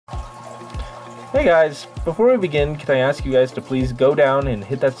Hey guys, before we begin, can I ask you guys to please go down and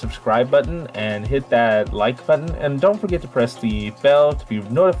hit that subscribe button and hit that like button, and don't forget to press the bell to be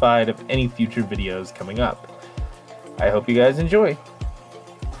notified of any future videos coming up. I hope you guys enjoy.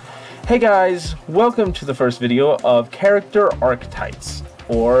 Hey guys, welcome to the first video of character archetypes,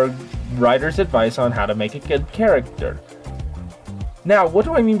 or writer's advice on how to make a good character. Now, what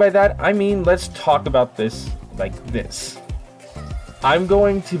do I mean by that? I mean, let's talk about this like this. I'm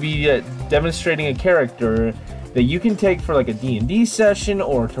going to be demonstrating a character that you can take for like a D&D session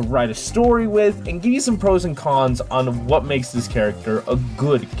or to write a story with, and give you some pros and cons on what makes this character a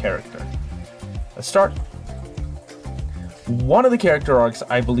good character. Let's start. One of the character arcs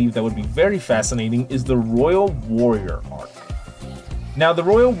I believe that would be very fascinating is the Royal Warrior arc. Now, the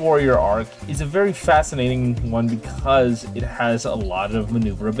Royal Warrior arc is a very fascinating one because it has a lot of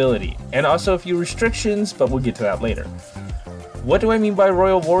maneuverability and also a few restrictions, but we'll get to that later. What do I mean by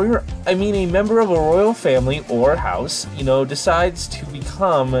Royal Warrior? I mean a member of a royal family or house, decides to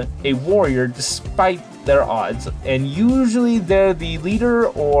become a warrior despite their odds. And usually they're the leader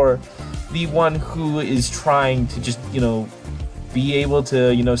or the one who is trying to just, be able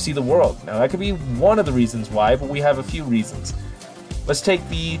to, see the world. Now, that could be one of the reasons why, but we have a few reasons. Let's take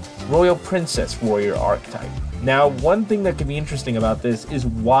the Royal Princess Warrior archetype. Now, one thing that could be interesting about this is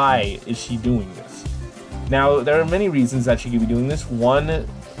why is she doing this? Now, there are many reasons that she could be doing this. One,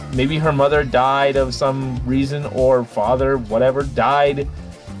 maybe her mother died of some reason, or father, whatever, died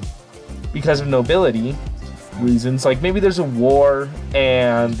because of nobility reasons. Like maybe there's a war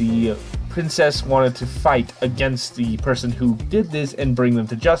and the princess wanted to fight against the person who did this and bring them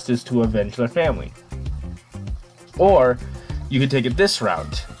to justice to avenge their family. Or you could take it this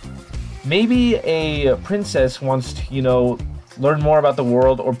route. Maybe a princess wants to, learn more about the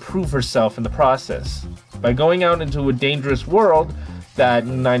world or prove herself in the process. By going out into a dangerous world that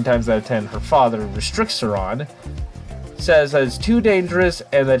 9 times out of 10 her father restricts her on, says that it's too dangerous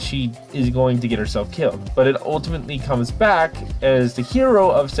and that she is going to get herself killed. But it ultimately comes back as the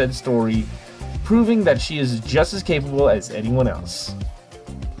hero of said story, proving that she is just as capable as anyone else.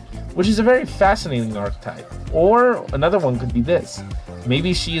 Which is a very fascinating archetype. Or another one could be this.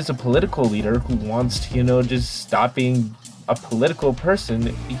 Maybe she is a political leader who wants to, just stop being a political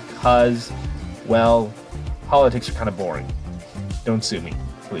person because, well, politics are kind of boring. Don't sue me,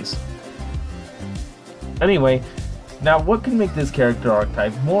 please. Anyway, now what can make this character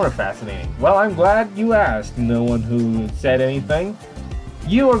archetype more fascinating? Well, I'm glad you asked. No one who said anything.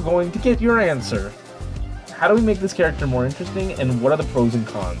 You are going to get your answer. How do we make this character more interesting, and what are the pros and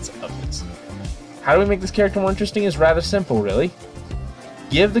cons of this? How do we make this character more interesting is rather simple, really.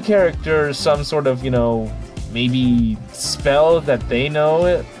 Give the character some sort of, maybe spell that they know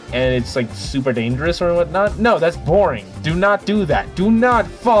and it's like super dangerous or whatnot. No, that's boring. Do not do that. Do not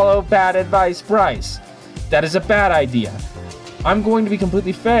follow bad advice, Bryce. That is a bad idea. I'm going to be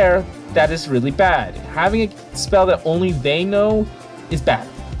completely fair. That is really bad. Having a spell that only they know is bad.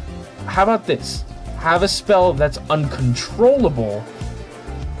 How about this? Have a spell that's uncontrollable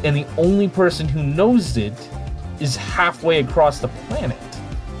and the only person who knows it is halfway across the planet.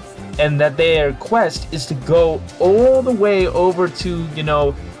 And that their quest is to go all the way over to,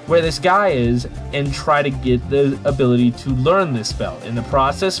 where this guy is and try to get the ability to learn this spell. In the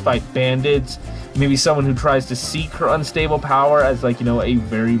process, fight bandits, maybe someone who tries to seek her unstable power as like, a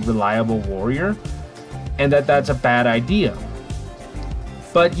very reliable warrior. And that's a bad idea.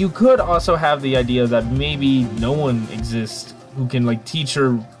 But you could also have the idea that maybe no one exists who can like teach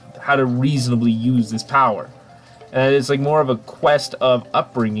her how to reasonably use this power. And it's like more of a quest of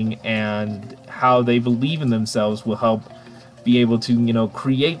upbringing, and how they believe in themselves will help be able to,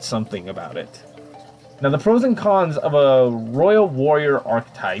 create something about it. Now, the pros and cons of a Royal Warrior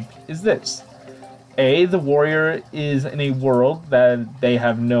archetype is this. A, the warrior is in a world that they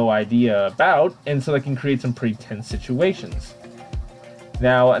have no idea about, and so they can create some pretty tense situations.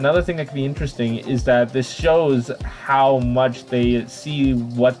 Now, another thing that can be interesting is that this shows how much they see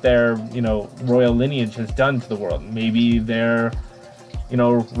what their, royal lineage has done to the world. Maybe their,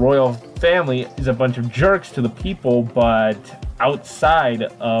 royal family is a bunch of jerks to the people, but outside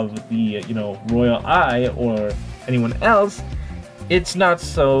of the, royal eye or anyone else, it's not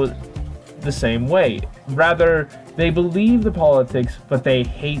so the same way. Rather, they believe the politics, but they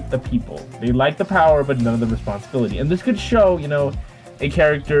hate the people. They like the power, but none of the responsibility. And this could show, a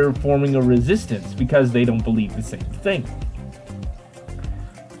character forming a resistance because they don't believe the same thing.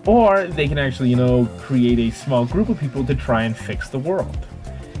 Or they can actually, create a small group of people to try and fix the world.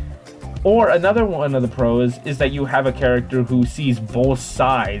 Or another one of the pros is that you have a character who sees both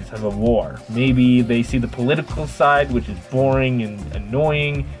sides of a war. Maybe they see the political side, which is boring and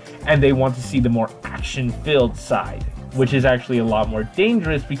annoying, and they want to see the more action-filled side, which is actually a lot more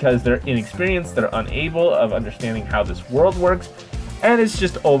dangerous because they're inexperienced, they're unable of understanding how this world works, and it's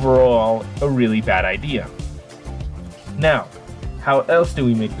just overall a really bad idea. Now, how else do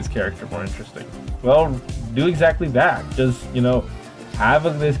we make this character more interesting? Well, do exactly that. Just,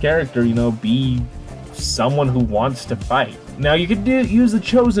 have this character, be someone who wants to fight. Now, you could use the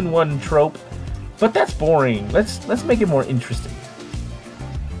Chosen One trope, but that's boring. Let's make it more interesting.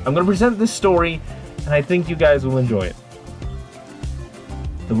 I'm going to present this story, and I think you guys will enjoy it.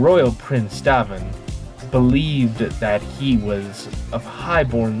 The royal Prince Davin believed that he was of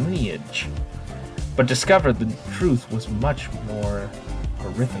highborn lineage, but discovered the truth was much more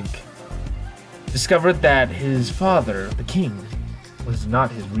horrific. Discovered that his father, the king, was not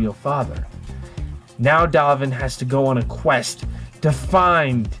his real father. Now Davin has to go on a quest to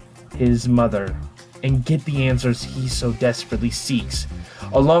find his mother and get the answers he so desperately seeks.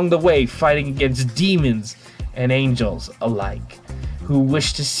 Along the way, fighting against demons and angels alike, who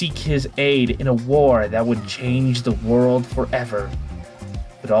wish to seek his aid in a war that would change the world forever.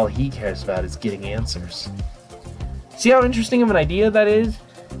 But all he cares about is getting answers. See how interesting of an idea that is?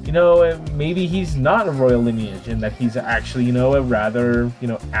 Maybe he's not a royal lineage and that he's actually, a rather,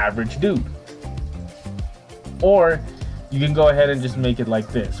 average dude. Or you can go ahead and just make it like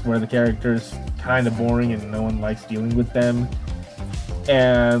this, where the character's kind of boring and no one likes dealing with them,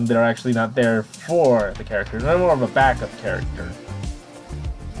 and they're actually not there for the character. They're more of a backup character.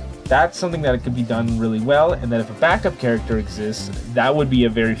 That's something that could be done really well, and that if a backup character exists, that would be a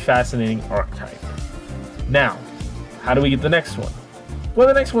very fascinating archetype. Now, how do we get the next one? Well,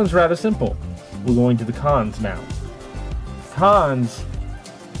 the next one's rather simple. We're going to the cons now. Cons.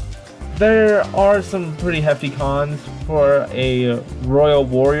 There are some pretty hefty cons for a royal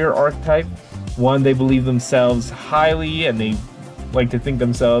warrior archetype. One, they believe themselves highly, and they like to think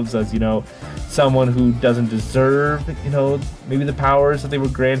themselves as, someone who doesn't deserve, maybe the powers that they were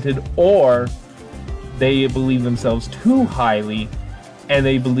granted, or they believe themselves too highly, and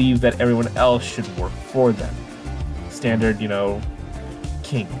they believe that everyone else should work for them. Standard,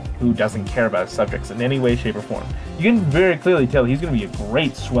 king who doesn't care about his subjects in any way, shape, or form. You can very clearly tell he's going to be a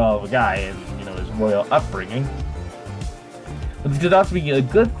great swell of a guy in, his royal upbringing. But it could also be a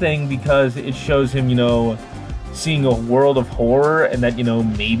good thing because it shows him, seeing a world of horror, and that,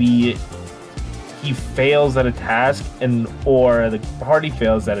 maybe he fails at a task, or the party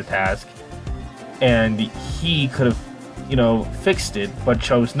fails at a task, and he could have, fixed it, but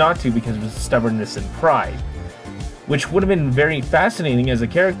chose not to because of his stubbornness and pride. Which would have been very fascinating as a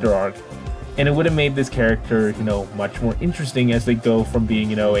character arc, and it would have made this character, much more interesting as they go from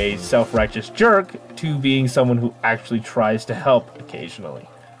being, a self-righteous jerk to being someone who actually tries to help occasionally.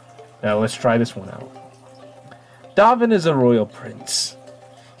 Now let's try this one out. Davin is a royal prince.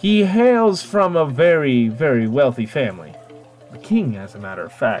 He hails from a very, very wealthy family. The king, as a matter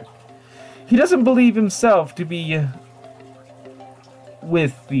of fact. He doesn't believe himself to be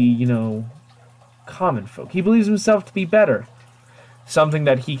with the, common folk. He believes himself to be better. Something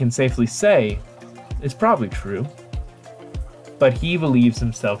that he can safely say is probably true. But he believes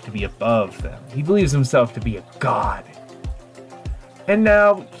himself to be above them. He believes himself to be a god. And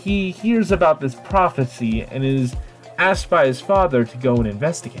now he hears about this prophecy and is asked by his father to go and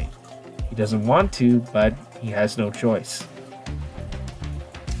investigate. He doesn't want to, but he has no choice.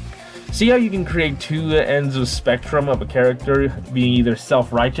 See how you can create two ends of spectrum of a character being either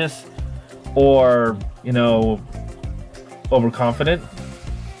self-righteous or, overconfident?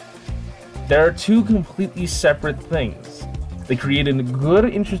 There are two completely separate things. They create a good,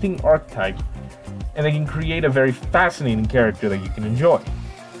 interesting archetype, and they can create a very fascinating character that you can enjoy.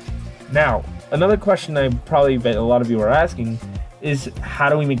 Now, another question I probably bet a lot of you are asking is, how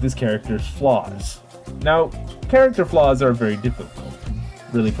do we make this character's flaws? Now, character flaws are very difficult to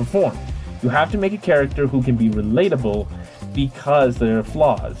really perform. You have to make a character who can be relatable because they're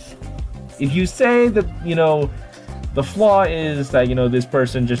flaws. If you say that, the flaw is that, this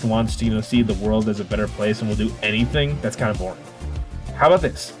person just wants to, see the world as a better place and will do anything, that's kind of boring. How about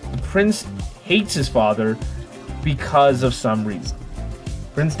this? The prince hates his father because of some reason.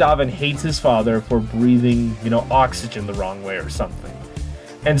 Prince Davin hates his father for breathing, oxygen the wrong way or something.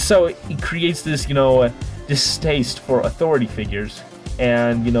 And so he creates this, distaste for authority figures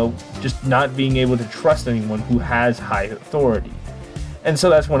and, just not being able to trust anyone who has high authority. And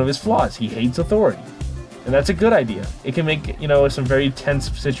so that's one of his flaws. He hates authority. And that's a good idea. It can make, some very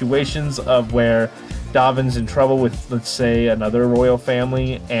tense situations of where Davin's in trouble with, let's say, another royal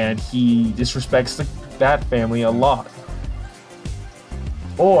family, and he disrespects that family a lot.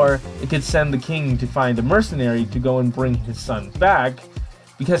 Or it could send the king to find a mercenary to go and bring his son back,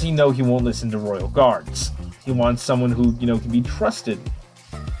 because he won't listen to royal guards. He wants someone who, can be trusted.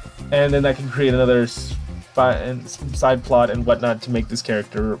 And then that can create another side plot and whatnot to make this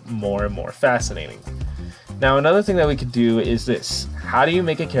character more and more fascinating. Now, another thing that we could do is this. How do you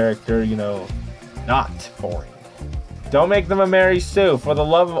make a character, not boring? Don't make them a Mary Sue. For the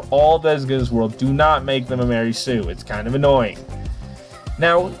love of all that is good in this world, do not make them a Mary Sue. It's kind of annoying.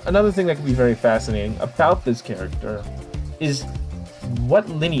 Now, another thing that could be very fascinating about this character is what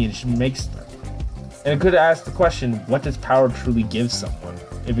lineage makes them. And it could ask the question, what does power truly give someone?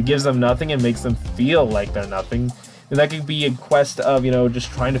 If it gives them nothing and makes them feel like they're nothing, then that could be a quest of,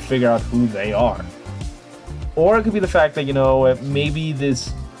 just trying to figure out who they are. Or it could be the fact that, maybe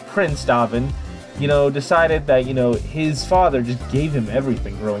this Prince Davin, decided that, his father just gave him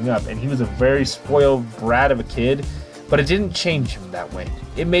everything growing up, and he was a very spoiled brat of a kid, but it didn't change him that way.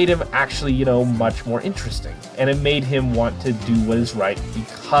 It made him actually, much more interesting, and it made him want to do what is right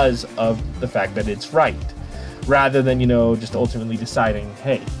because of the fact that it's right, rather than, just ultimately deciding,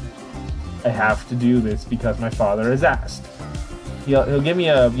 hey, I have to do this because my father has asked. He'll give me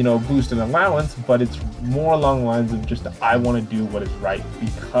a, boost in allowance, but it's more along the lines of just, I want to do what is right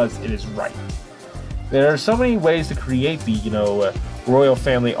because it is right. There are so many ways to create the, royal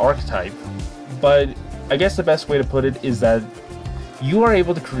family archetype, but I guess the best way to put it is that you are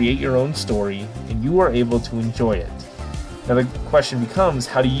able to create your own story and you are able to enjoy it. Now the question becomes,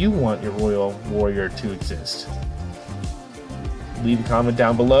 how do you want your royal warrior to exist? Leave a comment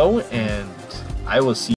down below and I will see you